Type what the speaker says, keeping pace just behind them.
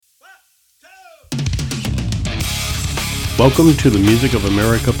Welcome to the Music of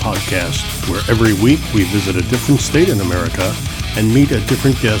America podcast, where every week we visit a different state in America and meet a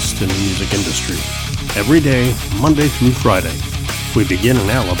different guest in the music industry. Every day, Monday through Friday. We begin in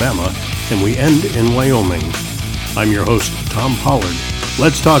Alabama and we end in Wyoming. I'm your host, Tom Pollard.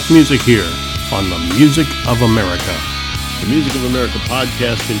 Let's talk music here on the Music of America. The Music of America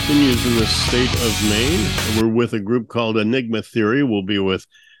podcast continues in the state of Maine. We're with a group called Enigmatheory. We'll be with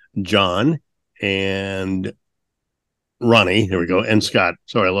John and Ronnie, here we go, and Scott.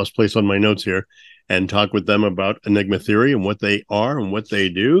 Sorry, I lost place on my notes here. And talk with them about Enigmatheory and what they are and what they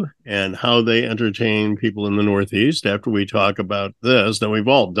do and how they entertain people in the Northeast. After we talk about this, now we've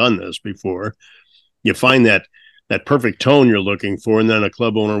all done this before. You find that perfect tone you're looking for, and then a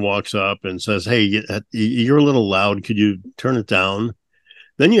club owner walks up and says, hey, you're a little loud. Could you turn it down?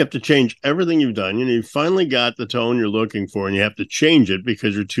 Then you have to change everything you've done. You know, you finally got the tone you're looking for, and you have to change it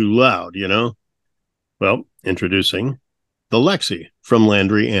because you're too loud, you know? Well, introducing the Lexi from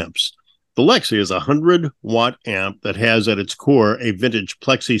Landry Amps. The Lexi is a 100-watt amp that has at its core a vintage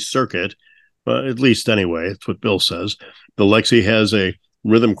plexi circuit, at least anyway, that's what Bill says. The Lexi has a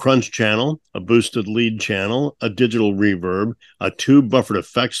rhythm crunch channel, a boosted lead channel, a digital reverb, a 2-buffered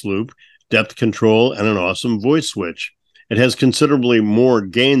effects loop, depth control, and an awesome voice switch. It has considerably more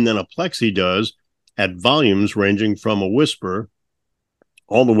gain than a plexi does at volumes ranging from a whisper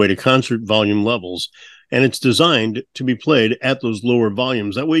all the way to concert volume levels. And it's designed to be played at those lower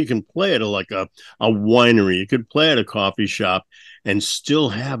volumes. That way you can play it like a winery. You could play at a coffee shop and still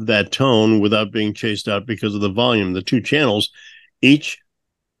have that tone without being chased out because of the volume. The two channels each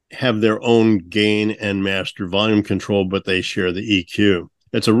have their own gain and master volume control, but they share the EQ.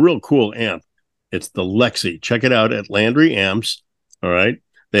 It's a real cool amp. It's the Lexi. Check it out at Landry Amps. All right.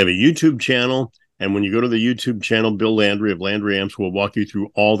 They have a YouTube channel. And when you go to the YouTube channel, Bill Landry of Landry Amps will walk you through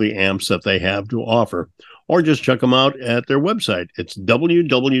all the amps that they have to offer. Or just check them out at their website. It's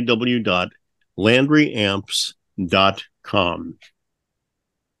www.landryamps.com.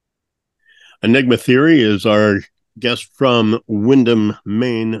 Enigmatheory is our guest from Windham,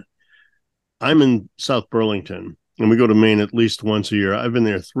 Maine. I'm in South Burlington, and we go to Maine at least once a year. I've been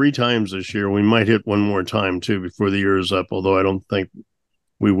there 3 times this year. We might hit one more time, too, before the year is up, although I don't think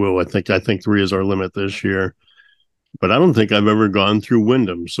we will. I think 3 is our limit this year. But I don't think I've ever gone through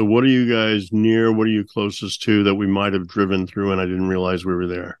Windham. So what are you guys near? What are you closest to that we might have driven through and I didn't realize we were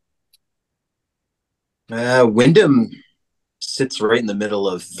there? Windham sits right in the middle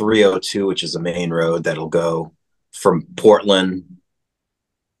of 302, which is a main road that'll go from Portland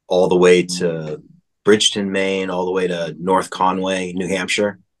all the way to Bridgeton, Maine, all the way to North Conway, New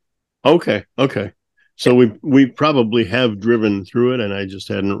Hampshire. Okay. So we probably have driven through it, and I just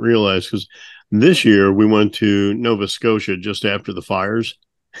hadn't realized, because this year we went to Nova Scotia just after the fires.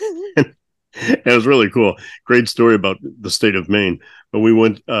 It was really cool. Great story about the state of Maine. But we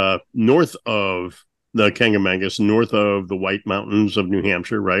went north of the Kangamangas, north of the White Mountains of New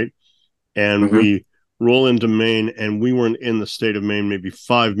Hampshire, right? And we roll into Maine, and we weren't in the state of Maine maybe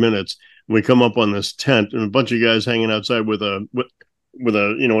 5 minutes. We come up on this tent, and a bunch of guys hanging outside with a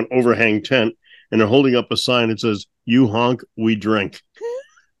an overhang tent. And they're holding up a sign that says, "You honk, we drink."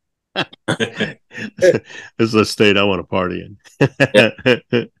 This is a state I want to party in.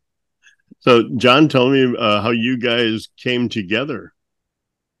 So, John, tell me how you guys came together.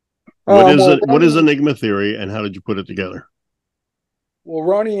 What is Enigmatheory, and how did you put it together? Well,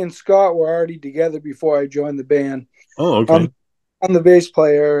 Ronnie and Scott were already together before I joined the band. Oh, okay. I'm the bass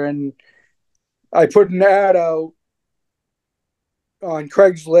player, and I put an ad out on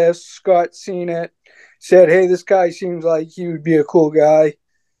Craigslist. Scott seen it, said, hey, this guy seems like he would be a cool guy.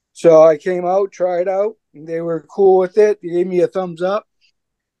 So I came out, tried out, and they were cool with it. They gave me a thumbs up.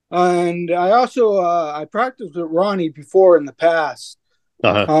 And I also, I practiced with Ronnie before in the past.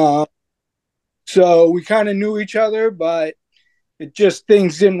 So we kind of knew each other, but it just,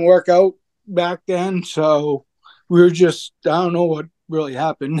 things didn't work out back then. So we were just, I don't know what really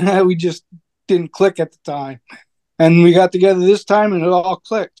happened. We just didn't click at the time. And we got together this time, and it all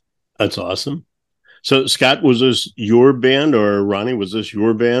clicked. That's awesome. So, Scott, was this your band, or Ronnie, was this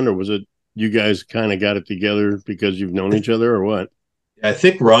your band, or was it you guys kind of got it together because you've known each other, or what? I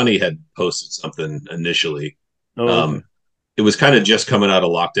think Ronnie had posted something initially. Okay. It was kind of just coming out of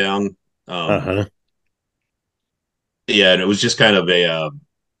lockdown. Yeah, and it was just kind of a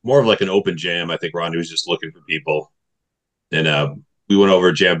more of like an open jam. I think Ronnie was just looking for people, and we went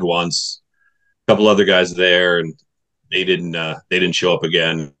over, jammed once. A couple other guys there, and they didn't show up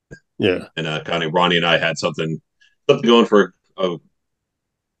again. Yeah. And kind of Ronnie and I had something going for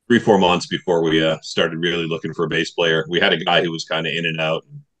 3-4 months before we started really looking for a bass player. We had a guy who was kind of in and out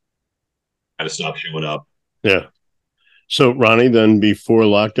and kind of stopped showing up. Yeah. So, Ronnie, then before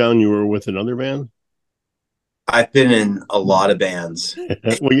lockdown, you were with another band? I've been in a lot of bands.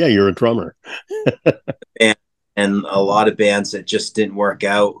 Well, yeah, you're a drummer. and, and a lot of bands that just didn't work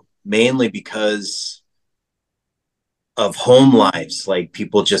out, mainly because of home lives. Like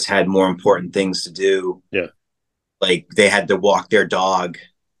people just had more important things to do. Yeah. Like they had to walk their dog,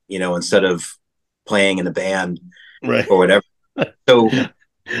 instead of playing in a band Right. or whatever. So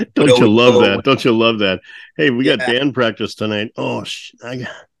Don't you love that? Don't you love that? Hey, we got yeah, band practice tonight. Oh, I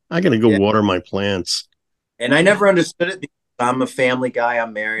got to go yeah. water my plants. And I never understood it because I'm a family guy.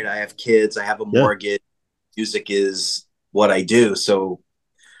 I'm married. I have kids. I have a Yeah. mortgage. Music is what I do. So,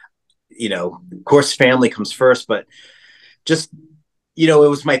 of course, family comes first, but just, it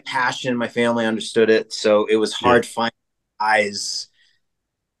was my passion. My family understood it. So it was hard finding guys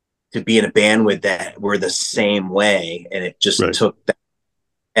to be in a band with that were the same way. And it just took that.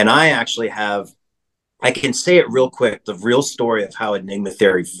 And I actually I can say it real quick, the real story of how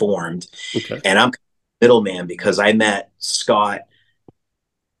Enigmatheory formed. Okay. And I'm middleman because I met Scott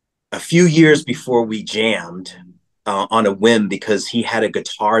a few years before we jammed on a whim because he had a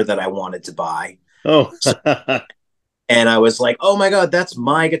guitar that I wanted to buy. Oh. And I was like, oh my God, that's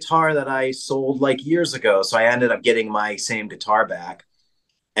my guitar that I sold like years ago. So I ended up getting my same guitar back.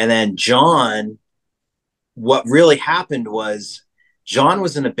 And then John, what really happened was John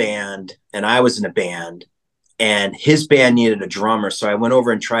was in a band and I was in a band and his band needed a drummer. So I went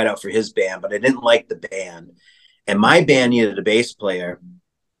over and tried out for his band, but I didn't like the band. And my band needed a bass player.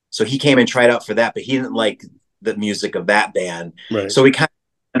 So he came and tried out for that, but he didn't like the music of that band. Right. So we kind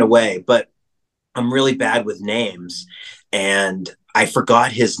of went away, but I'm really bad with names and I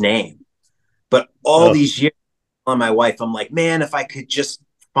forgot his name. But all these years on my wife, I'm like, man, if I could just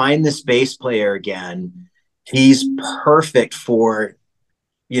find this bass player again, he's perfect for,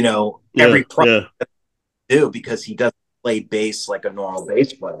 every project I do because he doesn't play bass like a normal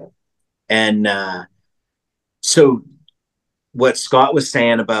bass player. And so what Scott was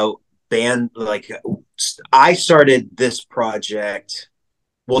saying about band, like I started this project,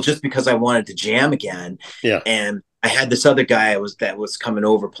 well, just because I wanted to jam again. Yeah. And I had this other guy that was coming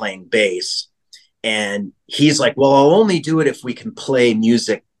over playing bass. And he's like, well, I'll only do it if we can play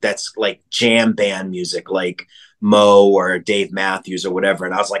music that's like jam band music, like Mo or Dave Matthews or whatever.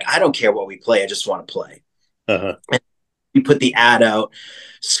 And I was like, I don't care what we play. I just want to play. Uh-huh. And we put the ad out.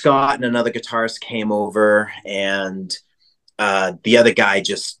 Scott and another guitarist came over and the other guy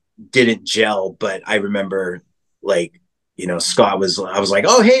just didn't gel. But I remember like, Scott I was like,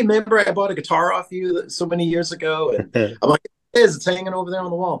 oh, hey, remember I bought a guitar off you so many years ago. And I'm like, it's hanging over there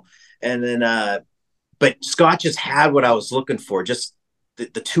on the wall. And then, but Scott just had what I was looking for. Just the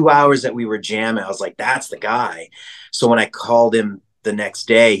 2 hours that we were jamming, I was like, that's the guy. So when I called him the next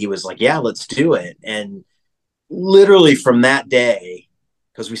day, he was like, yeah, let's do it. And literally from that day,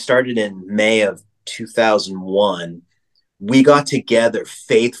 because we started in May of 2001, we got together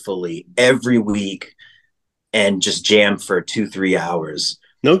faithfully every week and just jammed for 2-3 hours.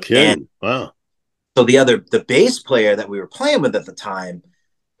 No kidding. And wow. so the bass player that we were playing with at the time,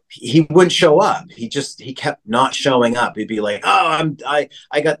 he wouldn't show up. He kept not showing up. He'd be like, oh, I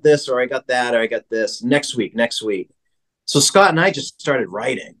got this, or I got that, or I got this next week. So Scott and I just started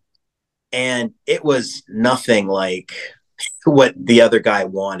writing and it was nothing like what the other guy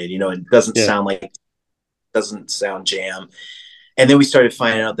wanted. It doesn't sound jam. And then we started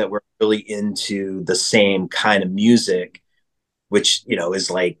finding out that we're really into the same kind of music, which, is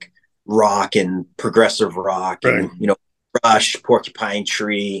like rock and progressive rock and, Rush, Porcupine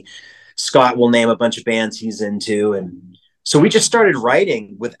Tree. Scott will name a bunch of bands he's into. And so we just started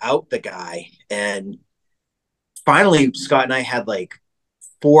writing without the guy. And finally, Scott and I had like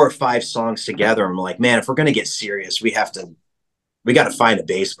 4 or 5 songs together. I'm like, man, if we're going to get serious, we got to find a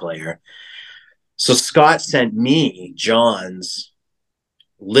bass player. So Scott sent me John's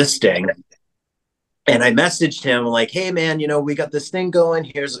listing and I messaged him like, hey man, we got this thing going.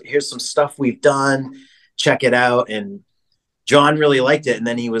 Here's some stuff we've done. Check it out. And John really liked it. And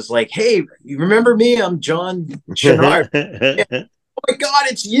then he was like, hey, you remember me? I'm John Chenard. Oh my God,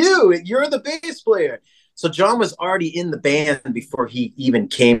 it's you. You're the bass player. So John was already in the band before he even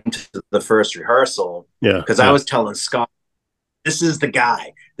came to the first rehearsal. Yeah. Because I was telling Scott, this is the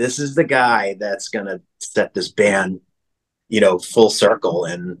guy. This is the guy that's going to set this band, full circle.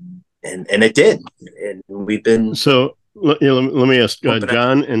 And it did. And we've been. So let me ask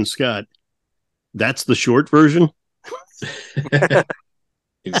John and Scott, that's the short version?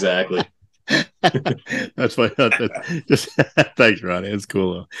 Exactly. That's why. Just thanks, Ronnie. It's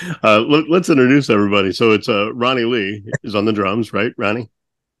cool. Let's introduce everybody. So it's Ronnie Lee is on the drums, right, Ronnie?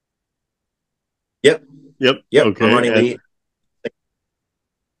 Yep. Okay. I'm Ronnie Lee.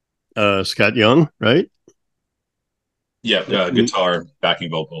 Scott Young, right? Yeah, guitar,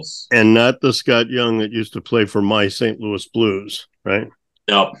 backing vocals. And not the Scott Young that used to play for my St. Louis Blues, right?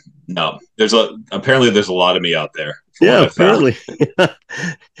 No. Apparently there's a lot of me out there. Yeah, apparently.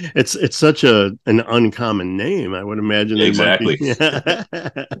 It's such an uncommon name. I would imagine there exactly. might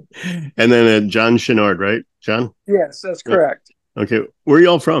be. And then John Chenard, right? John? Yes, that's correct. Okay. Where are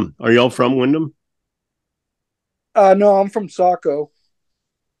y'all from? Are y'all from Wyndham? No, I'm from Saco.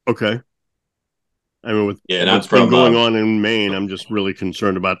 Okay. I mean, with what's been going on in Maine, I'm just really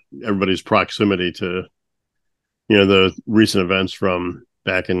concerned about everybody's proximity to, the recent events from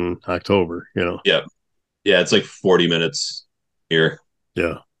back in October, Yeah. Yeah, it's like 40 minutes here.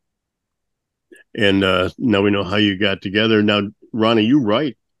 Yeah. And now we know how you got together. Now, Ronnie, you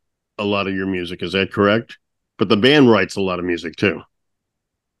write a lot of your music, is that correct? But the band writes a lot of music too.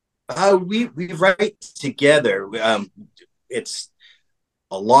 We write together. It's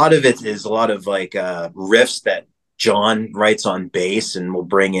a lot of it is a lot of like riffs that John writes on bass and will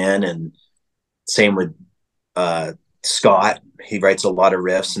bring in, and same with Scott. He writes a lot of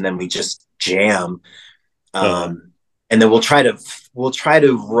riffs, and then we just jam. And then we'll try to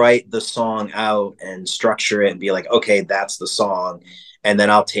write the song out and structure it and be like, okay, that's the song, and then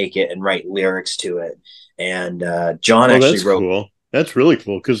I'll take it and write lyrics to it. And John actually wrote. Cool. That's really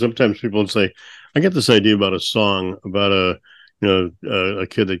cool, because sometimes people would say, I get this idea about a song about a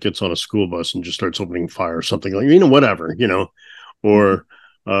kid that gets on a school bus and just starts opening fire or something, like, whatever, or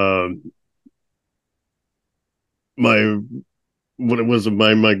my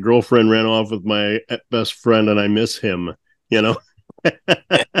girlfriend ran off with my best friend and I miss him, that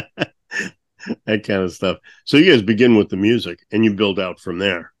kind of stuff. So you guys begin with the music and you build out from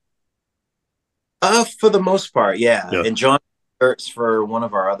there. For the most part, yeah. And John lyrics for one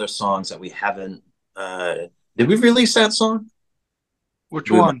of our other songs that we haven't. Did we release that song?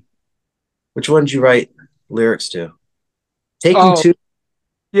 Which one? Which one did you write lyrics to? Taking Two.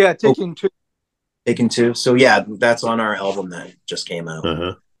 Yeah, Taking Two. Taking Two. So yeah, that's on our album that just came out.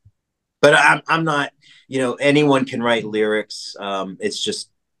 Uh-huh. But I'm not. Anyone can write lyrics.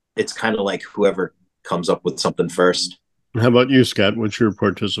 It's kind of like whoever comes up with something first. How about you, Scott? What's your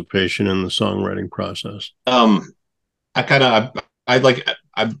participation in the songwriting process? I'm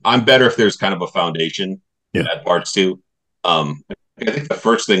better if there's kind of a foundation at parts too. I think the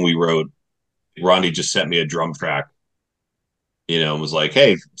first thing we wrote, Ronnie just sent me a drum track, and was like,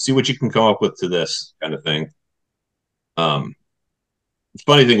 hey, see what you can come up with to this kind of thing. The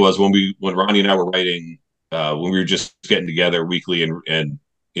funny thing was when Ronnie and I were writing, when we were just getting together weekly and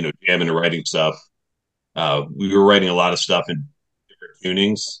jamming and writing stuff, we were writing a lot of stuff in different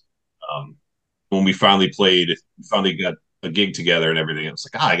tunings. When we finally got a gig together and everything, it was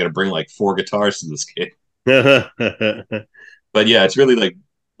like, I got to bring like 4 guitars to this gig. But yeah, it's really like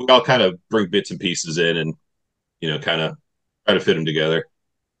we all kind of bring bits and pieces in and, kind of try to fit them together.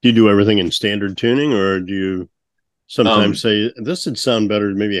 Do you do everything in standard tuning, or do you sometimes say this would sound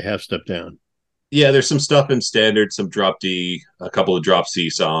better, maybe a half step down? Yeah, there's some stuff in standard, some drop D, a couple of drop C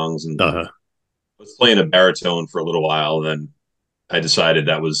songs. And I was playing a baritone for a little while, and then I decided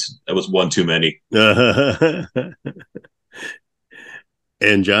that was one too many.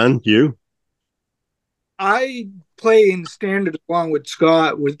 And John, you? I play in standard along with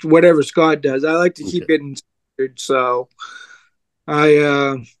Scott, with whatever Scott does. I like to keep it in standard, so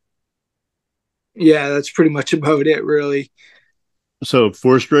that's pretty much about it, really. So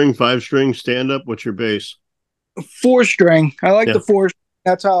 4-string, 5-string, stand up. What's your bass? 4-string. I like the 4-string.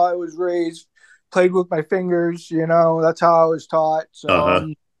 That's how I was raised. Played with my fingers, that's how I was taught.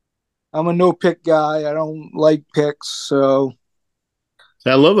 So I'm a no pick guy. I don't like picks. So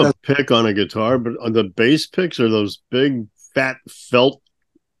I love a pick on a guitar, but on the bass picks are those big fat felt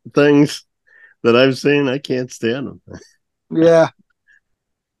things that I've seen. I can't stand them. Yeah.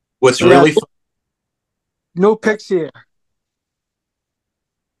 What's really fun? No picks here.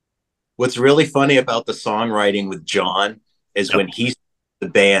 What's really funny about the songwriting with John is when he's the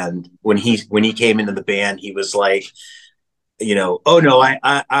band, when he came into the band, he was like, oh no,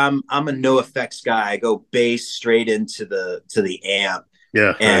 I'm a no effects guy. I go bass straight into the amp.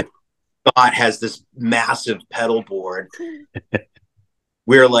 Yeah. And Scott has this massive pedal board.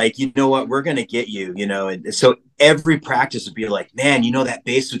 We're like, you know what, we're gonna get you, and so every practice would be like, man, that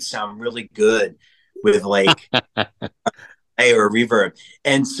bass would sound really good with like or reverb.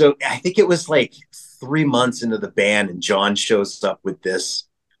 And so I think it was like 3 months into the band, and John shows up with this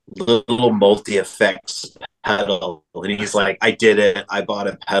little multi-effects pedal, and he's like, I did it, I bought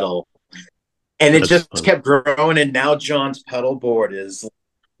a pedal. And it just kept growing, and now John's pedal board is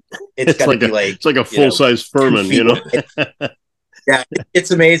it's got to be like it's like a full-size Furman, Yeah,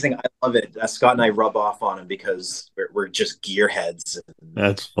 it's amazing. I love it. Scott and I rub off on him because we're just gearheads.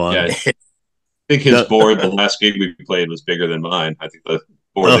 That's fun. Yeah, I think his board, the last gig we played, was bigger than mine. I think the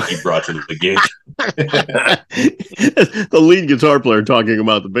board that he brought to the gig. The lead guitar player talking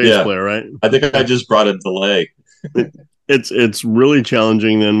about the bass player, right? I think I just brought a delay. It's really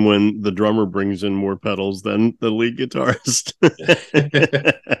challenging then when the drummer brings in more pedals than the lead guitarist.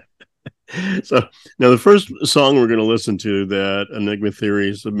 So now the first song we're going to listen to that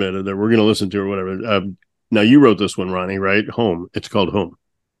Enigmatheory submitted, that we're going to listen to or whatever. Now you wrote this one, Ronnie, right? Home. It's called Home.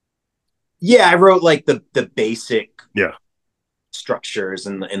 Yeah, I wrote like the basic structures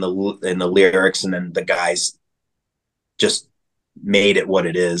and the lyrics, and then the guys just made it what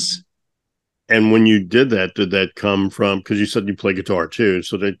it is. And when you did that come from, because you said you play guitar too,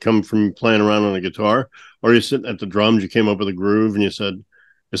 so did it come from playing around on the guitar, or you sitting at the drums, you came up with a groove and you said,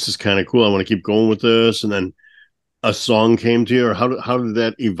 this is kind of cool, I want to keep going with this, and then a song came to you, or how did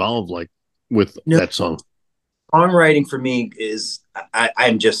that evolve, like with that song? Songwriting for me is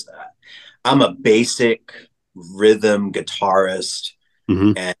I'm a basic rhythm guitarist,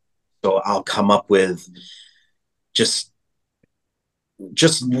 and so I'll come up with just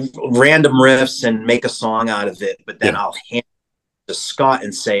random riffs and make a song out of it, but then I'll hand it to Scott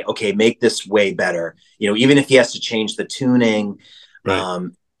and say, okay, make this way better, even if he has to change the tuning,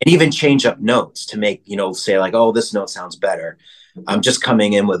 and even change up notes to make, say like, oh, this note sounds better. I'm just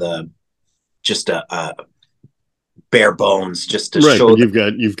coming in with a bare bones just to show.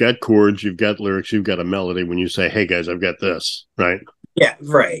 You've got chords, you've got lyrics, you've got a melody when you say, hey guys, I've got this, right? Yeah,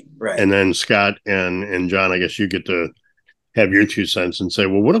 right. And then Scott and John, I guess you get to have your 2 cents and say,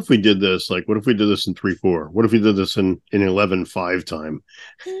 well, what if we did this? Like, what if we did this in 3/4? What if we did this in 11/5 time?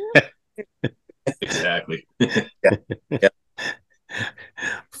 Exactly. Yeah.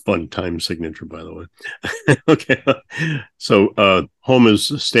 Fun time signature, by the way. Okay. So Home is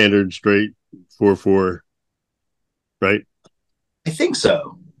standard straight 4/4, right? I think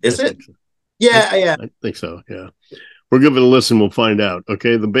so. Is it? So. Yeah. I think so. Yeah. We'll give it a listen. We'll find out.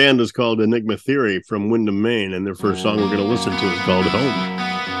 Okay. The band is called Enigmatheory from Windham, Maine, and their first song we're going to listen to is called Home.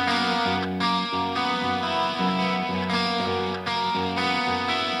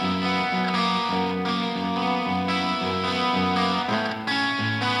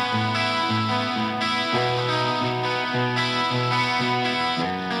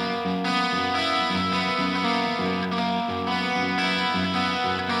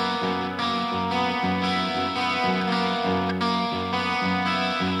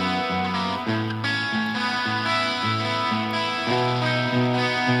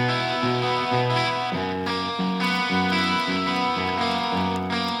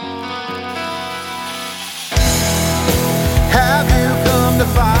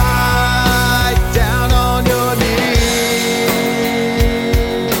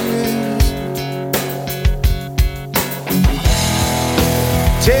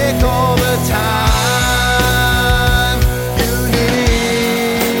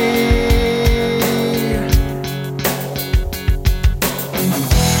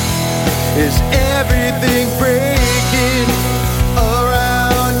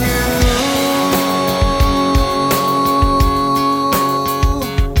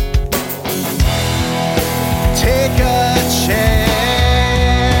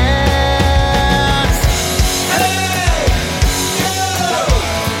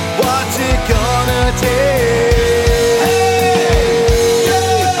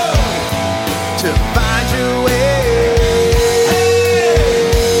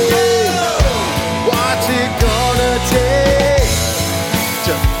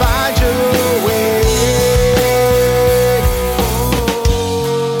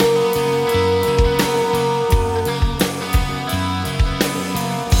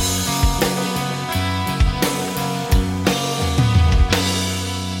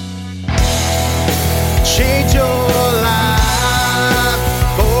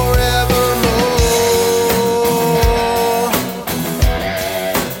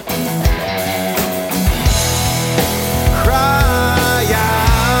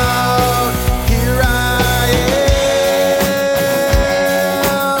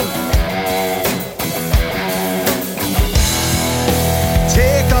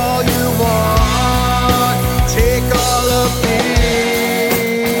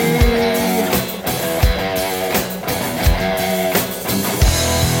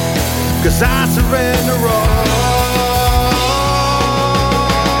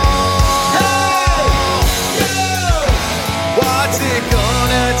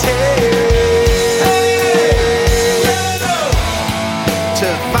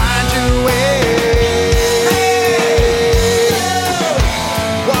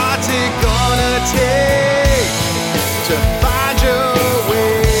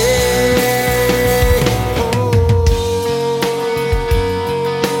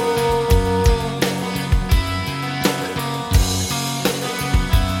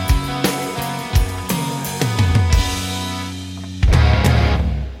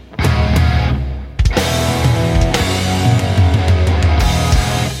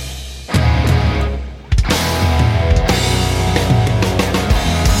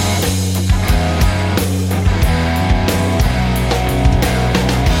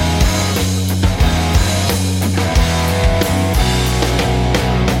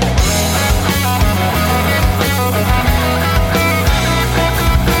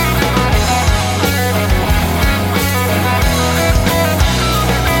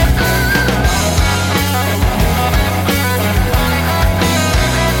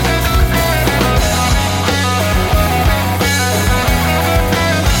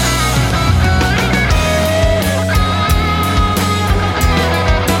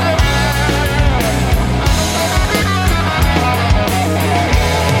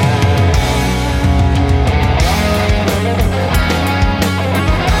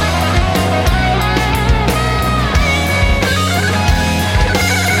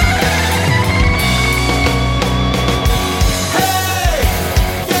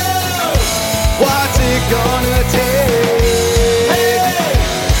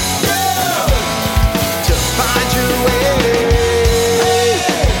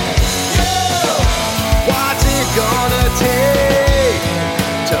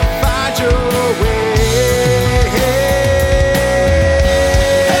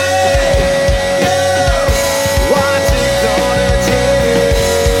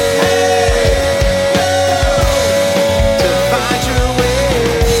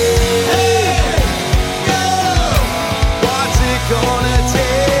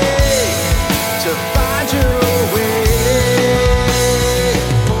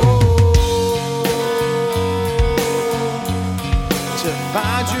 to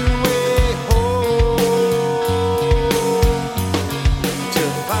find your way home, to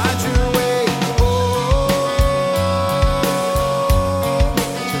find your way home,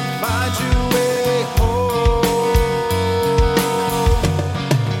 to find your way home.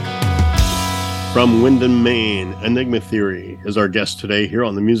 From Windham, Maine, Enigmatheory is our guest today here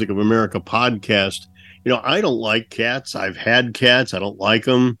on the Music of America podcast. You know, I don't like cats. I've had cats. I don't like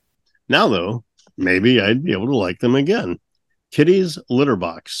them. Now, though, maybe I'd be able to like them again. Kitty's Litter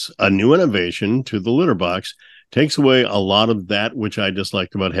Box, a new innovation to the litter box, takes away a lot of that which I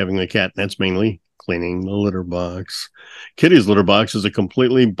disliked about having a cat. And that's mainly cleaning the litter box. Kitty's Litter Box is a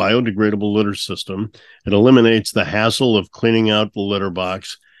completely biodegradable litter system. It eliminates the hassle of cleaning out the litter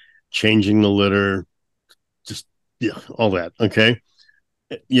box, changing the litter, all that. Okay.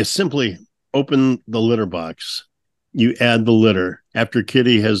 You simply open the litter box, you add the litter. After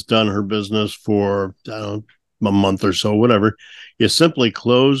Kitty has done her business for, I don't know, a month or so, whatever, you simply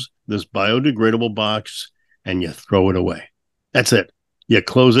close this biodegradable box and you throw it away. That's it. You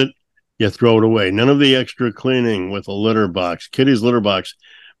close it, you throw it away. None of the extra cleaning with a litter box. Kitty's Litter Box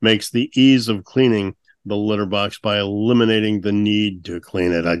makes the ease of cleaning the litter box by eliminating the need to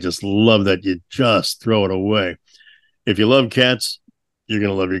clean it. I just love that you just throw it away. If you love cats, you're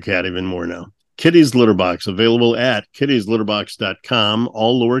going to love your cat even more now. Kitty's Litter Box, available at kittieslitterbox.com,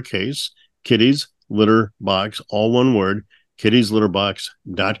 all lowercase, Kitty's Litter Box, all one word,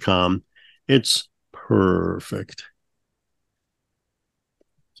 kittieslitterbox.com. It's perfect.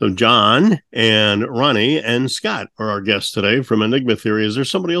 So John and Ronnie and Scott are our guests today from Enigmatheory. Is there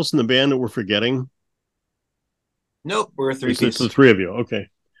somebody else in the band that we're forgetting? Nope, we're a three-piece. It's the three of you. Okay.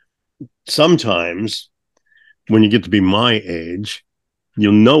 Sometimes when you get to be my age,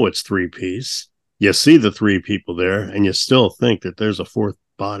 you'll know it's three-piece. You see the three people there, and you still think that there's a fourth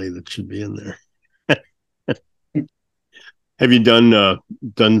body that should be in there. Have you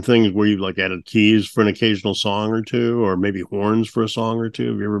done things where you've like added keys for an occasional song or two, or maybe horns for a song or two?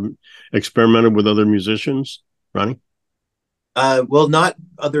 Have you ever experimented with other musicians, Ronnie? Well, not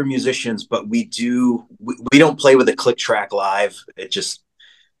other musicians, but we do. We don't play with a click track live. It's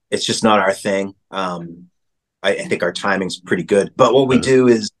just not our thing. I think our timing's pretty good. But what we do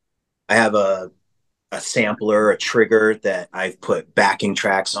is I have a sampler, a trigger that I've put backing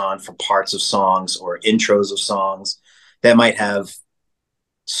tracks on for parts of songs or intros of songs that might have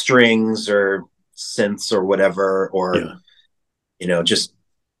strings or synths or whatever, or, just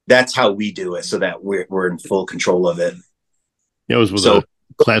that's how we do it so that we're in full control of it. Yeah, it was with a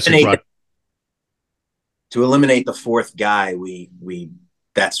classic rock. To eliminate the fourth guy,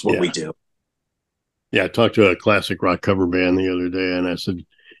 that's what we do. Yeah, I talked to a classic rock cover band the other day, and I said,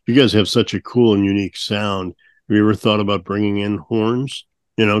 you guys have such a cool and unique sound. Have you ever thought about bringing in horns,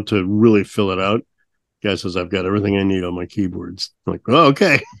 to really fill it out? The guy says, I've got everything I need on my keyboards. I'm like, oh,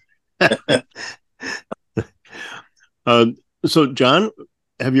 okay. So, John,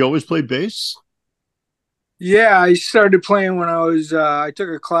 have you always played bass? Yeah, I started playing when I took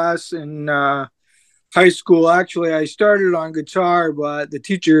a class in high school. Actually, I started on guitar, but the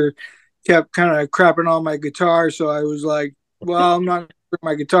teacher kept kind of crapping on my guitar. So I was like, well, I'm not going to bring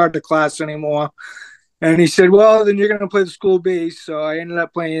my guitar to class anymore. And he said, well, then you're going to play the school bass. So I ended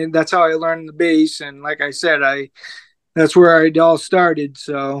up playing. That's how I learned the bass. And like I said, that's where it all started.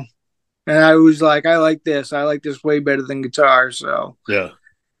 So, and I was like, I like this way better than guitar. So, yeah.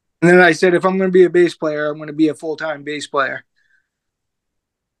 And then I said, if I'm going to be a bass player, I'm going to be a full-time bass player.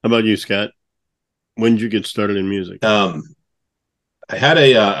 How about you, Scott? When did you get started in music? I had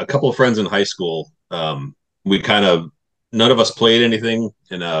a couple of friends in high school. We none of us played anything,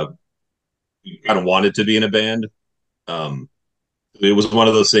 and we kind of wanted to be in a band. It was one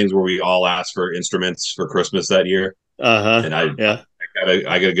of those things where we all asked for instruments for Christmas that year. And I got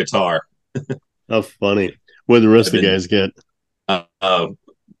a guitar. How funny. What did the rest of the guys get?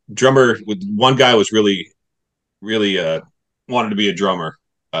 Drummer, one guy was really wanted to be a drummer,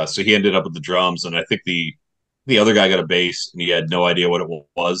 so he ended up with the drums, and I think the other guy got a bass, and he had no idea what it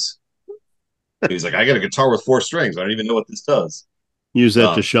was. He's like, I got a guitar with 4 strings, I don't even know what this does. Use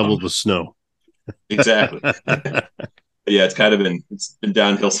that to shovel the snow. Exactly. Yeah, it's been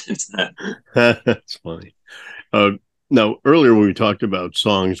downhill since then. That's funny. Now, earlier when we talked about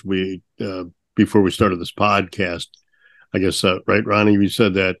songs, before we started this podcast, I guess, right, Ronnie, you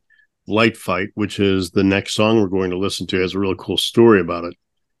said that Lightfight, which is the next song we're going to listen to, has a real cool story about it,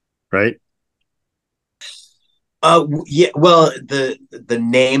 right? Yeah. Well, the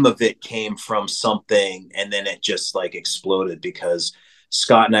name of it came from something, and then it just like exploded because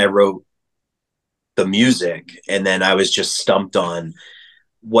Scott and I wrote the music, and then I was just stumped on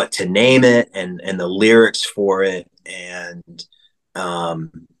what to name it and the lyrics for it, and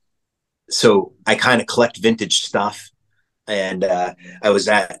So I kind of collect vintage stuff, and I was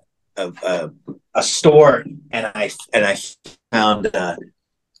at a store, and I found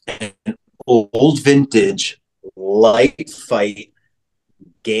an old vintage Lightfight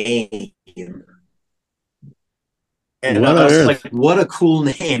game. And What I on was earth? like, what a cool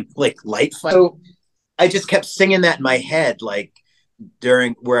name, like Lightfight. So I just kept singing that in my head, like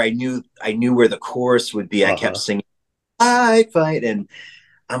during where I knew where the chorus would be. I kept singing Lightfight, and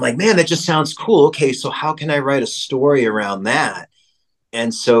I'm like, man, that just sounds cool. Okay, so how can I write a story around that?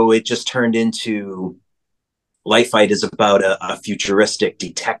 And so it just turned into Lightfight is about a futuristic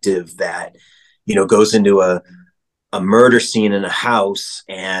detective that, goes into a murder scene in a house,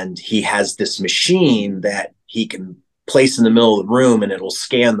 and he has this machine that he can place in the middle of the room, and it'll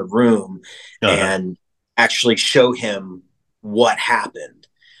scan the room and actually show him what happened.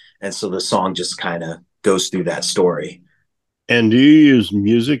 And so the song just kind of goes through that story. And do you use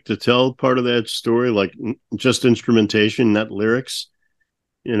music to tell part of that story, like just instrumentation, not lyrics?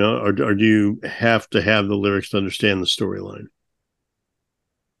 Or do you have to have the lyrics to understand the storyline?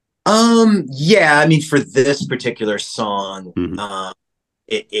 Yeah, I mean, for this particular song,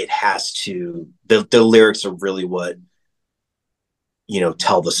 it has to, the lyrics are really what,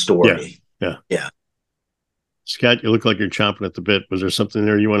 tell the story. Yeah. Scott, you look like you're chomping at the bit. Was there something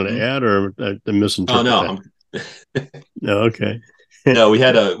there you wanted to add, or I misinterpreted? Oh, no. No, okay. No, we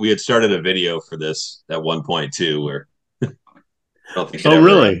had started a video for this at one point too, where I don't think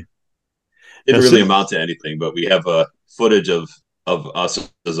really? Didn't really amount to anything, but we have footage of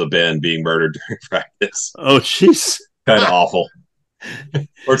us as a band being murdered during practice. Oh, jeez. Kind of awful.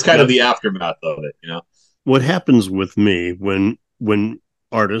 Or it's kind of the aftermath of it, What happens with me when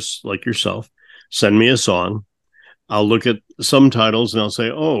artists like yourself send me a song, I'll look at some titles and I'll say,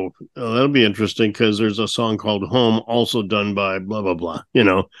 oh, that'll be interesting because there's a song called Home also done by blah, blah, blah,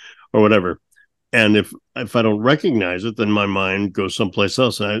 or whatever. And if I don't recognize it, then my mind goes someplace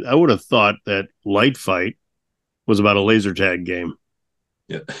else. And I would have thought that Lightfight was about a laser tag game.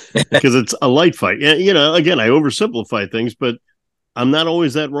 Yeah. Because it's a light fight. Yeah, again, I oversimplify things, but I'm not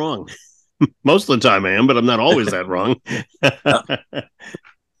always that wrong. Most of the time I am, but I'm not always that wrong.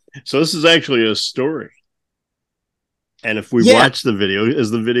 So this is actually a story. And if we watch the video,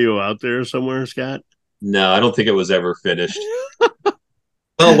 is the video out there somewhere, Scott? No, I don't think it was ever finished.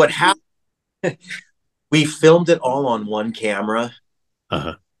 Well, what happened, we filmed it all on one camera.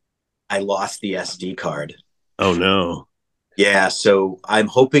 I lost the SD card. Oh, no. Yeah, so I'm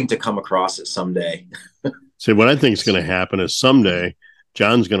hoping to come across it someday. See, what I think is going to happen is someday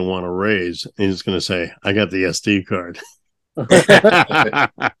John's going to want a raise, and he's going to say, I got the SD card. I'm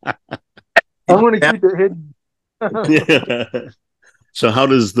going to keep it hidden. Yeah. So how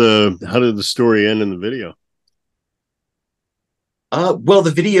did the story end in the video? Well,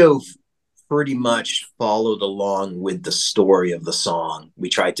 the video pretty much followed along with the story of the song. We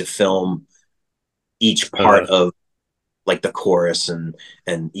tried to film each part of like the chorus and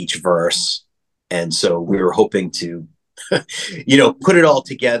each verse. And so we were hoping to, put it all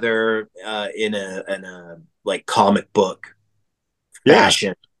together in a like comic book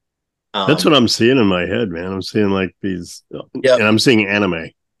fashion. That's what I'm seeing in my head, man. I'm seeing like these, and I'm seeing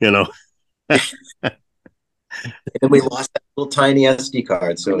anime, And we lost that little tiny SD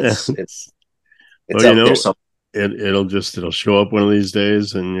card, so it's well, out there somewhere. It'll show up one of these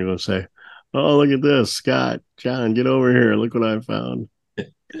days, and you're gonna say, "Oh, look at this, Scott, John, get over here! Look what I found."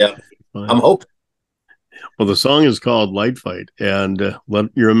 Yeah, I'm hoping. Well, the song is called "Lightfight," and let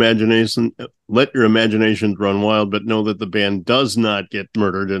your imaginations run wild. But know that the band does not get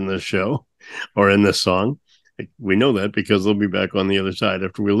murdered in this show or in this song. We know that because they'll be back on the other side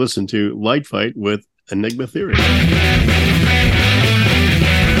after we listen to "Lightfight" with Enigmatheory.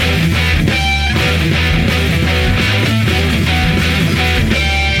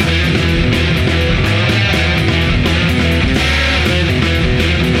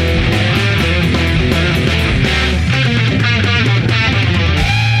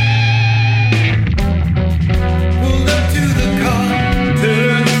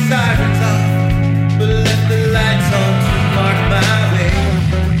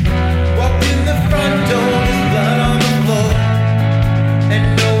 Walked in the front door, there's blood on the floor.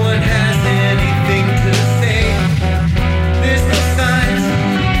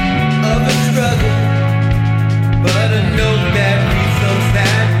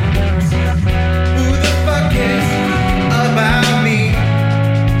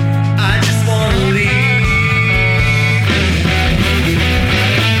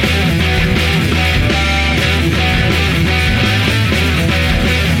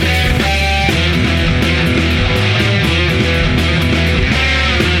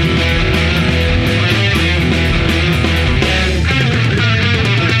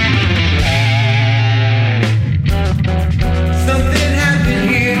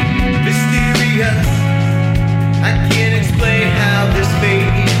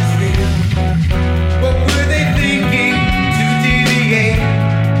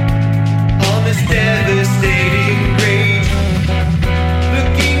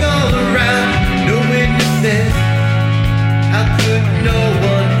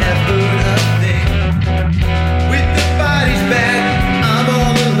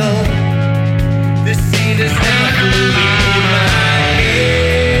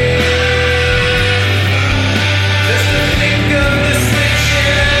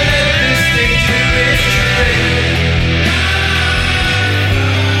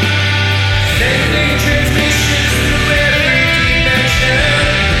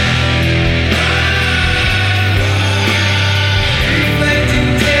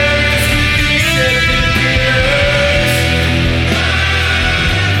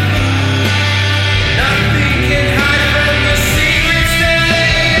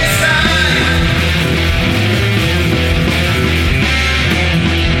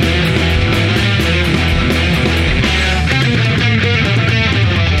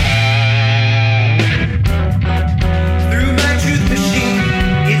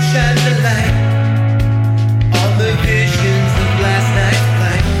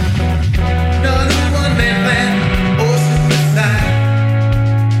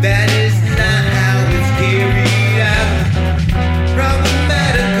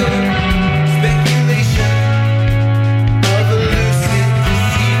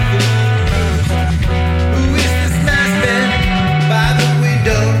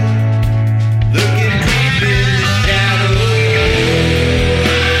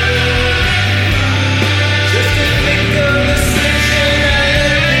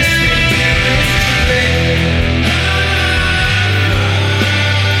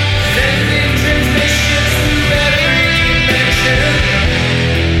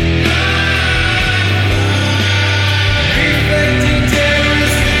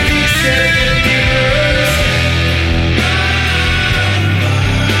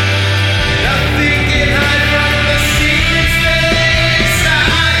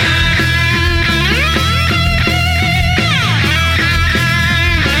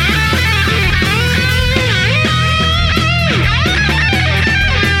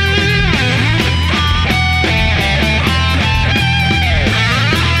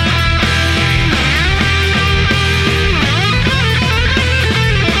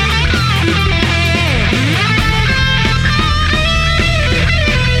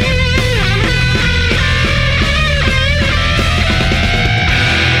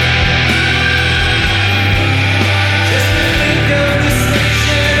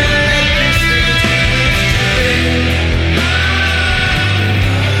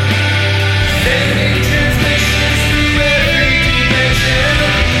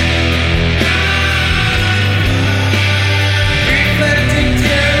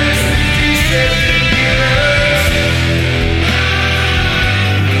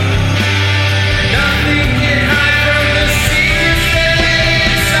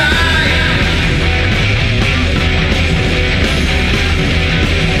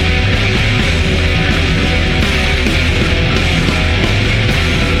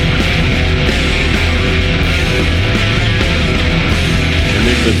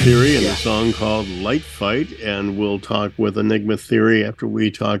 song called Lightfight, and we'll talk with Enigmatheory after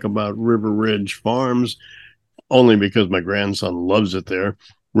we talk about River Ridge Farms, only because my grandson loves it there.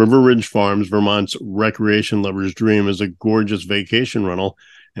 River Ridge Farms, Vermont's recreation lover's dream, is a gorgeous vacation rental,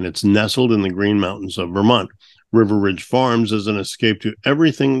 and it's nestled in the Green Mountains of Vermont. River Ridge Farms is an escape to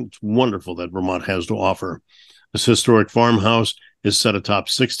everything wonderful that Vermont has to offer. This historic farmhouse is set atop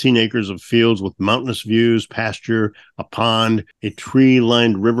 16 acres of fields with mountainous views, pasture, a pond, a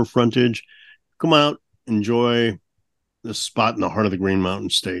tree-lined river frontage. Come out, enjoy this spot in the heart of the Green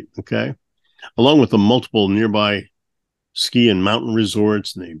Mountain State, okay? Along with the multiple nearby ski and mountain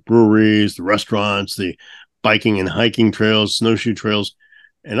resorts, the breweries, the restaurants, the biking and hiking trails, snowshoe trails,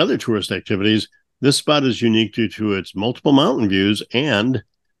 and other tourist activities, this spot is unique due to its multiple mountain views and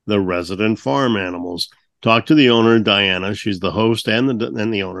the resident farm animals. Talk to the owner, Diana. She's the host and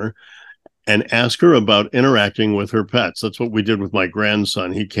the owner, and ask her about interacting with her pets. That's what we did with my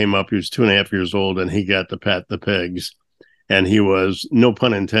grandson. He came up, he was 2.5 years old, and he got to pet the pigs. And he was, no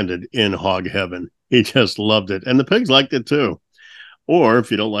pun intended, in hog heaven. He just loved it. And the pigs liked it too. Or if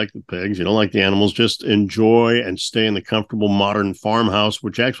you don't like the pigs, you don't like the animals, just enjoy and stay in the comfortable modern farmhouse,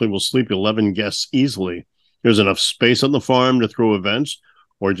 which actually will sleep 11 guests easily. There's enough space on the farm to throw events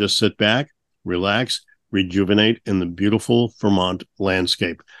or just sit back, relax, rejuvenate in the beautiful Vermont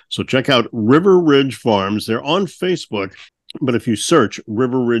landscape. So check out River Ridge Farms. They're on Facebook, but if you search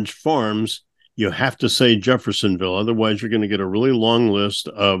River Ridge Farms, you have to say Jeffersonville. Otherwise, you're going to get a really long list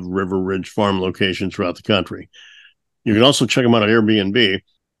of River Ridge Farm locations throughout the country. You can also check them out on Airbnb.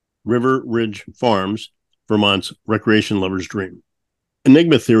 River Ridge Farms, Vermont's recreation lover's dream.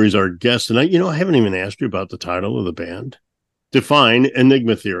 Enigmatheory is our guest, and I haven't even asked you about the title of the band. Define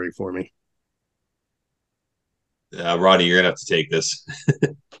Enigmatheory for me. Roddy, you're gonna have to take this.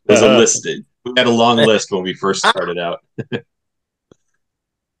 There's a list. We had a long list when we first started out.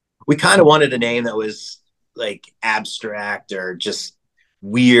 We kind of wanted a name that was like abstract or just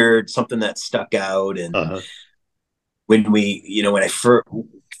weird, something that stuck out. And when I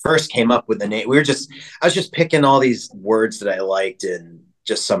first came up with the name, I was just picking all these words that I liked, and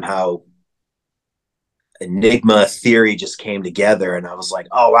just somehow Enigmatheory just came together, and I was like,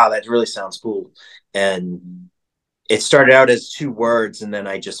 oh wow, that really sounds cool. And it started out as 2 words, and then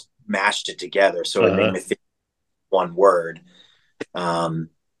I just mashed it together. So Enigmatheory, one word.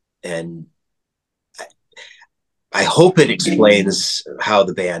 And I hope it explains how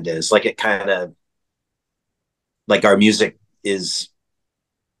the band is. Like, it kind of, like, our music is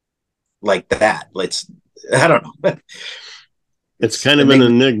like that. I don't know. It's kind of an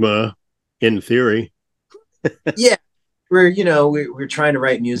enigma in theory. Yeah. We're trying to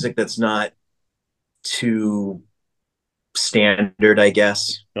write music that's not too standard, I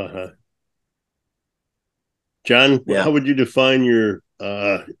guess. John, how would you define your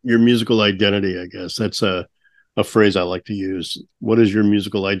musical identity? I guess that's a phrase I like to use. What is your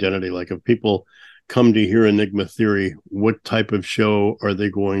musical identity? Like, if people come to hear Enigmatheory, what type of show are they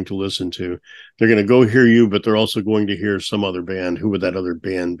going to listen to? They're going to go hear you, but they're also going to hear some other band. Who would that other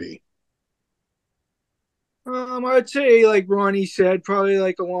band be? I'd say, like Ronnie said, probably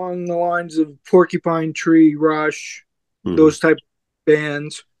like along the lines of Porcupine Tree, Rush, those type of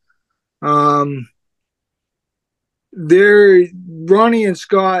bands. Ronnie and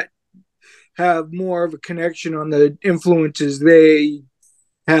Scott have more of a connection on the influences they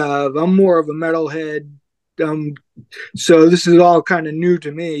have. I'm more of a metalhead, so this is all kind of new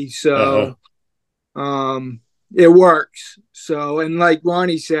to me. So, it works. So, and like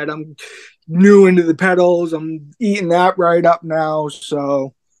Ronnie said, I'm new into the pedals. I'm eating that right up now.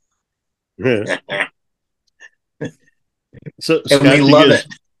 So, so Scott, we love it.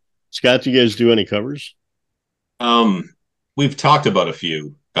 Scott, do you guys do any covers? We've talked about a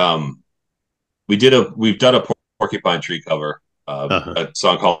few. We've done a Porcupine Tree cover, a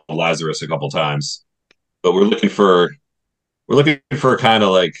song called Lazarus a couple times, but we're looking for kind of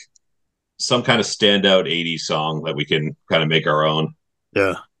like some kind of standout 80s song that we can kind of make our own.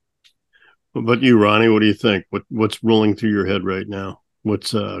 Yeah. What about you, Ronnie? What do you think? What's rolling through your head right now?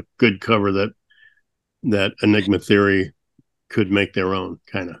 What's a good cover that Enigmatheory could make their own,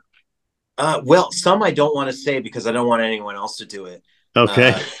 kind of? Well, some I don't want to say because I don't want anyone else to do it.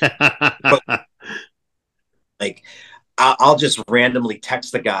 Okay. But, like, I'll just randomly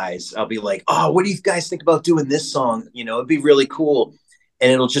text the guys. I'll be like, oh, what do you guys think about doing this song? It'd be really cool.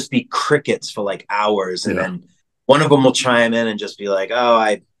 And it'll just be crickets for like hours. And then one of them will chime in and just be like, oh,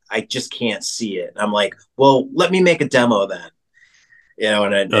 I just can't see it. And I'm like, well, let me make a demo then.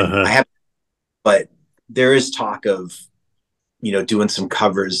 And I have, but there is talk of, doing some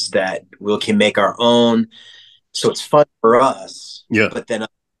covers that we can make our own. So it's fun for us. Yeah. But then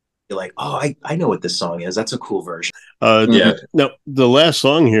you're like, oh, I know what this song is. That's a cool version. Yeah. No, the last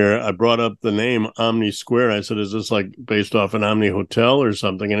song here, I brought up the name Omni Square. I said, is this like based off an Omni Hotel or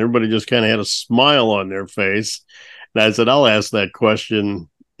something? And everybody just kind of had a smile on their face. And I said, I'll ask that question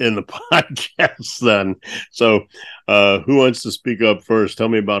in the podcast then. So who wants to speak up first? Tell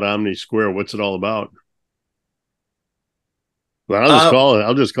me about Omni Square. What's it all about? Well,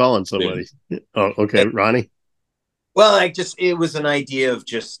 I'll just call on somebody. Oh, okay. Ronnie? Well, it was an idea of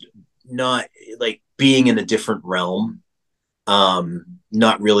just not like being in a different realm,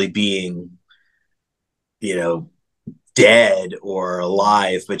 not really being, dead or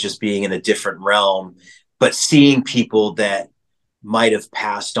alive, but just being in a different realm, but seeing people that might have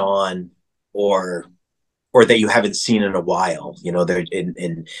passed on or that you haven't seen in a while, they're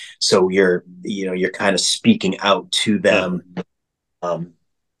in so you're kind of speaking out to them.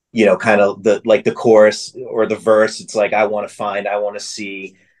 Kind of the chorus or the verse. It's like, I want to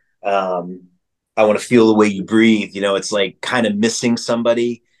see, I want to feel the way you breathe. It's like kind of missing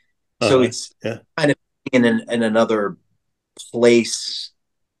somebody. So it's kind of in another place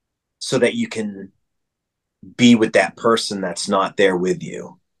so that you can be with that person that's not there with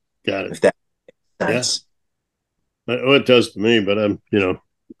you. Got it. If that makes sense. Yeah. Well, it does to me, but I'm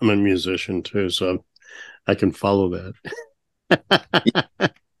a musician too, so I can follow that.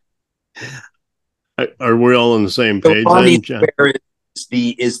 Are we all on the same page? Omni then, John? Square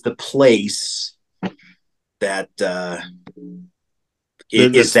is the place that that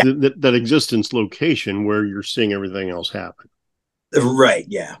existence location where you're seeing everything else happen. Right.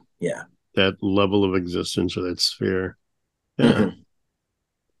 Yeah. That level of existence or that sphere. Yeah. Mm-hmm.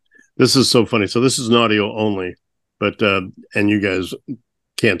 This is so funny. So this is an audio only, but and you guys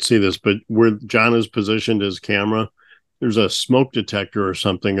can't see this, but where John is positioned his camera, there's a smoke detector or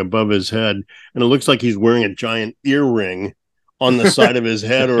something above his head, and it looks like he's wearing a giant earring on the side of his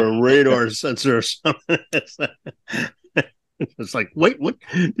head or a radar sensor or something. It's like, wait, what?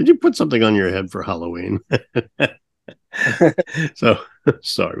 Did you put something on your head for Halloween? So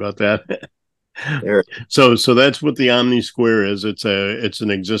sorry about that. So that's what the Omni Square is. It's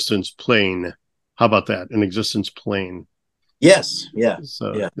an existence plane. How about that? An existence plane. Yes. Yeah.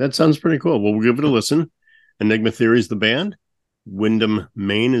 So that sounds pretty cool. Well, we'll give it a listen. Enigmatheory is the band, Windham,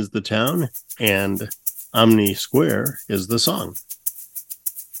 Maine is the town, and Omni Square is the song.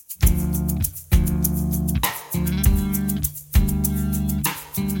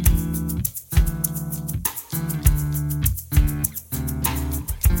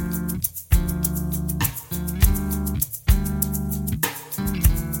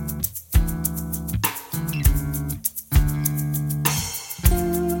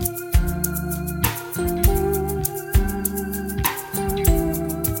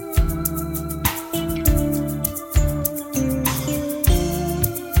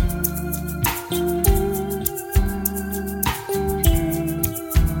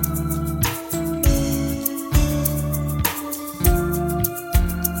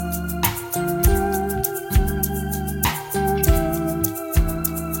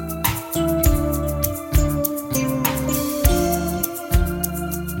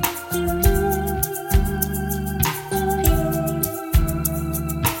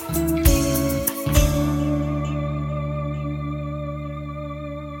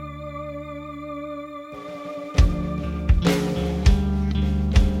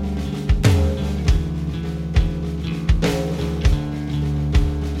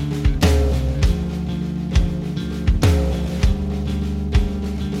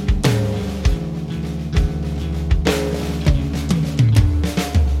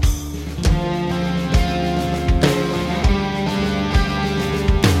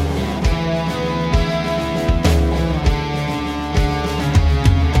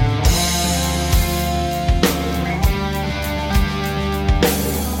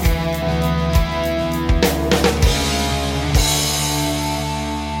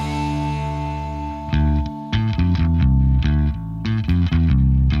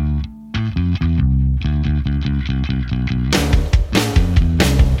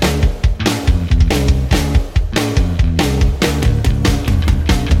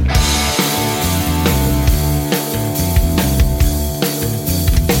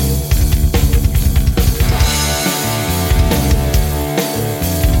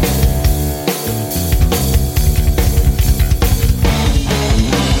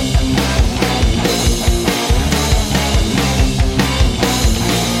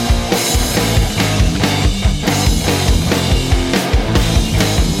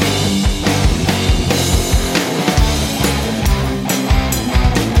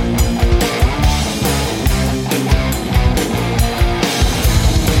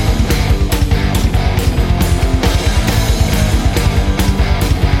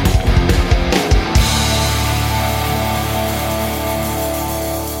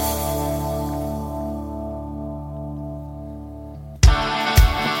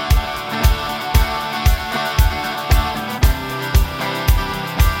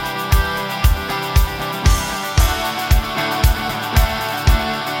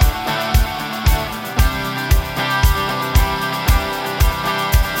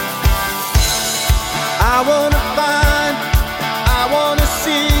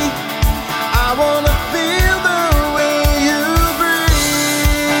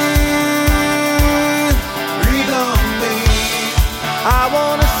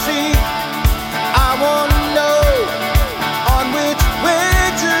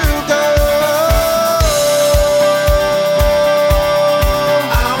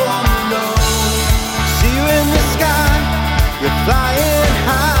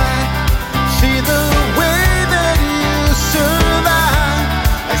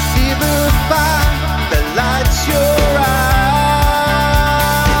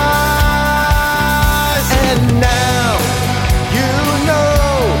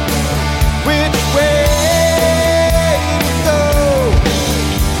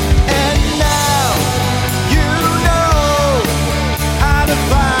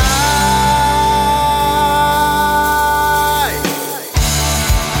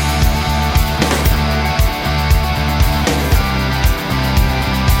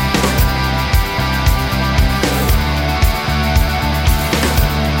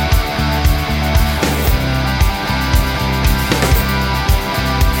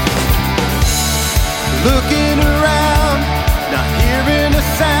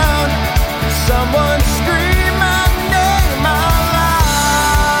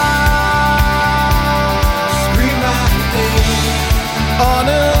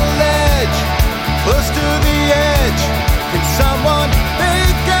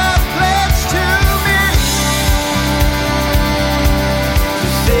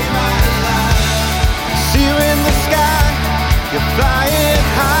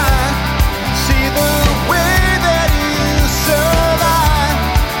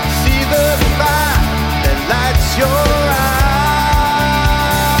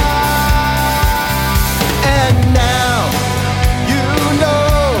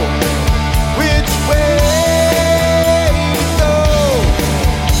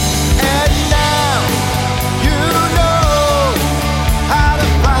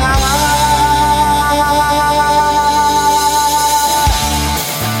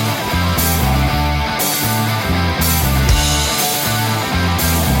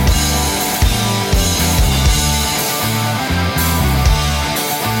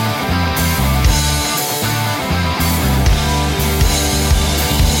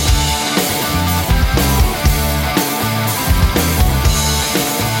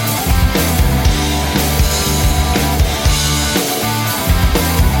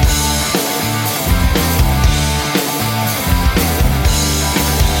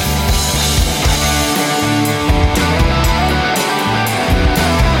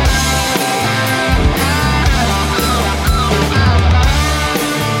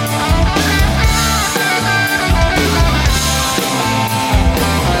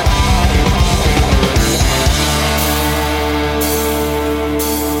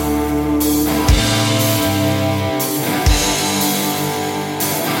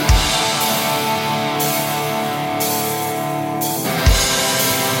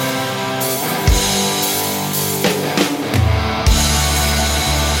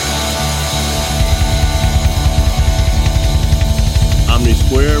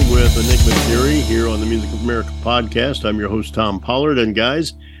 with Enigma Theory here on the Music of America podcast. I'm your host, Tom Pollard. And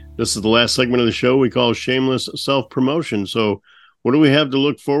guys, this is the last segment of the show we call Shameless Self-Promotion. So what do we have to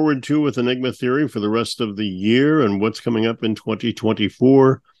look forward to with Enigma Theory for the rest of the year, and what's coming up in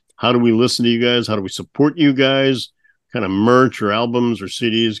 2024? How do we listen to you guys? How do we support you guys? What kind of merch or albums or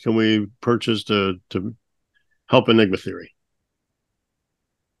CDs can we purchase to help Enigma Theory?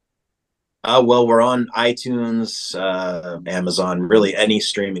 Well, we're on iTunes, Amazon, really any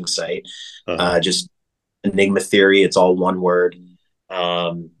streaming site. Just Enigma Theory. It's all one word.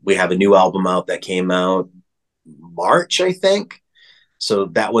 We have a new album out that came out March, I think. So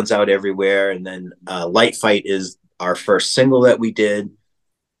that one's out everywhere. And then Lightfight is our first single that we did.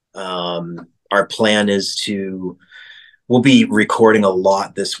 Our plan is we'll be recording a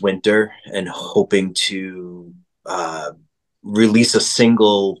lot this winter and hoping to release a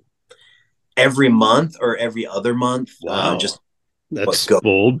single every month or every other month. Wow. That's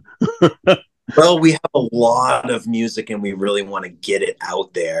bold. Well, we have a lot of music and we really want to get it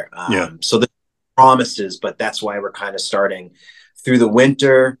out there. So the promises, but that's why we're kind of starting through the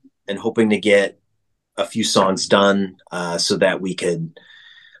winter and hoping to get a few songs done so that we could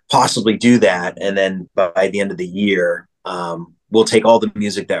possibly do that. And then by the end of the year, we'll take all the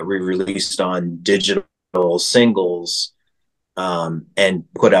music that we released on digital singles and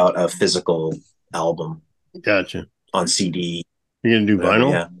put out a physical album. Gotcha. On CD. You're going to do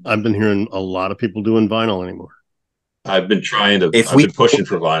vinyl? Yeah. I've been hearing a lot of people doing vinyl anymore. I've been been pushing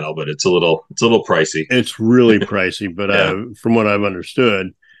for vinyl, but it's a little pricey. It's really pricey, but from what I've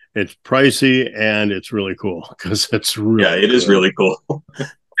understood, it's pricey and it's really cool because it's really is really cool.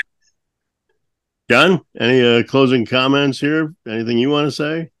 John, any closing comments here? Anything you want to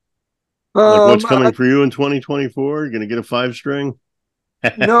say? Like what's coming for you in 2024? You're going to get a 5-string?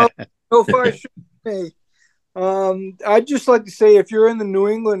 No 5-string. I'd just like to say, if you're in the New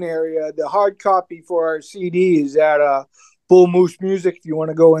England area, the hard copy for our CD is at Bull Moose Music. If you want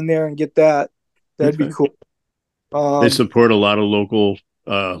to go in there and get that'd be cool. They support a lot of local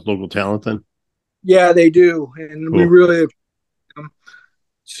talent then? Yeah, they do. And cool. We really appreciate them.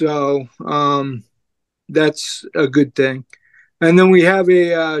 So that's a good thing. And then we have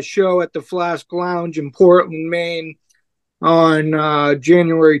a show at the Flask Lounge in Portland, Maine on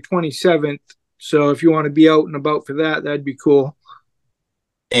January 27th. So if you want to be out and about for that, that'd be cool.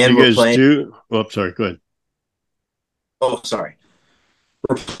 And we're playing... Oh, sorry. Go ahead. Oh, sorry.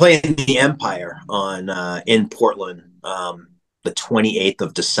 We're playing the Empire on in Portland the 28th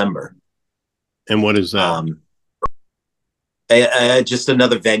of December. And what is that? Just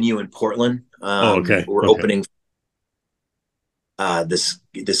another venue in Portland. Okay. We're opening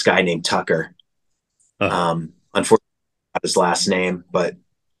this guy named Tucker. Unfortunately, not his last name, but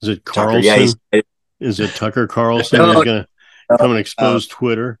is it Carlson? Is it Tucker Carlson? No, he's going to come and expose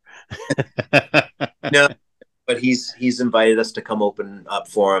Twitter. No, but he's invited us to come open up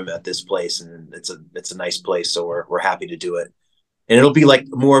for him at this place, and it's a nice place, so we're happy to do it. And it'll be like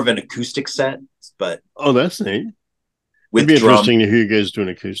more of an acoustic set, but that's neat. It'd be interesting to hear you guys doing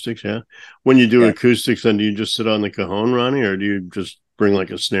acoustics. Yeah, when you do acoustics, then do you just sit on the cajon, Ronnie, or do you just bring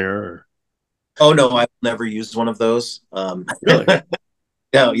like a snare? Or... Oh no, I've never used one of those. Really?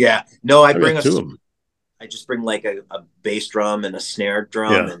 No, I just bring like a bass drum and a snare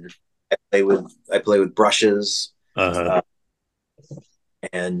drum, and I play with brushes,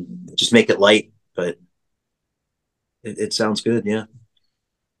 and just make it light, but it sounds good. Yeah.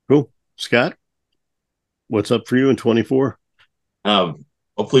 Cool. Scott, what's up for you in 2024?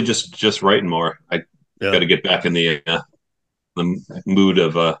 Hopefully just writing more. I got to get back in the mood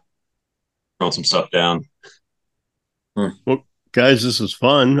of throwing some stuff down. Well, guys, this is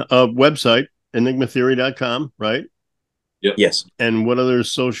fun. Website, enigmatheory.com, right? Yep. Yes. And what other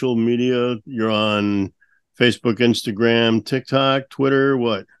social media? You're on Facebook, Instagram, TikTok, Twitter,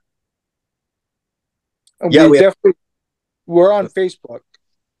 what? Yeah, we're on Facebook.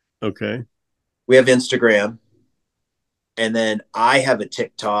 Okay. We have Instagram. And then I have a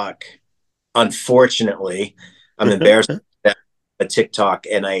TikTok. Unfortunately, I'm embarrassed about a TikTok,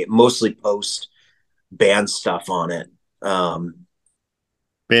 and I mostly post band stuff on it.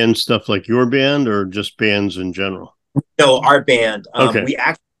 Band stuff like your band or just bands in general? No, our band. Okay. We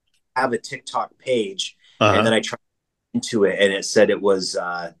actually have a TikTok page, and then I tried into it, and it said it was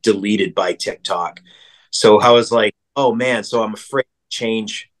deleted by TikTok. So I was like, oh, man. So I'm afraid to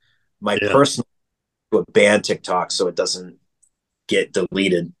change my personal to a band TikTok so it doesn't get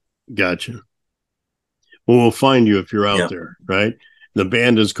deleted. Gotcha. Well, we'll find you if you're out there, right? The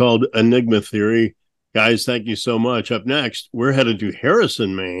band is called Enigma Theory. Guys, thank you so much. Up next, we're headed to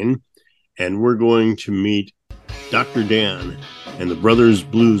Harrison, Maine, and we're going to meet Dr. Dan, and the Brothers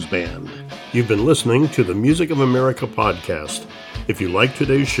Blues Band. You've been listening to the Music of America podcast. If you like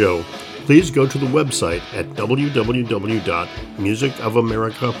today's show, please go to the website at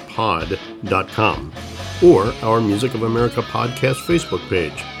www.musicofamericapod.com or our Music of America podcast Facebook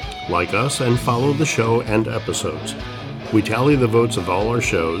page. Like us and follow the show and episodes. We tally the votes of all our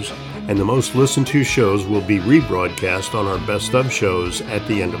shows, and the most listened to shows will be rebroadcast on our best of shows at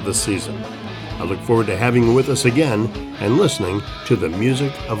the end of the season. I look forward to having you with us again and listening to the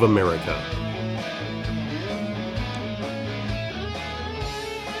Music of America.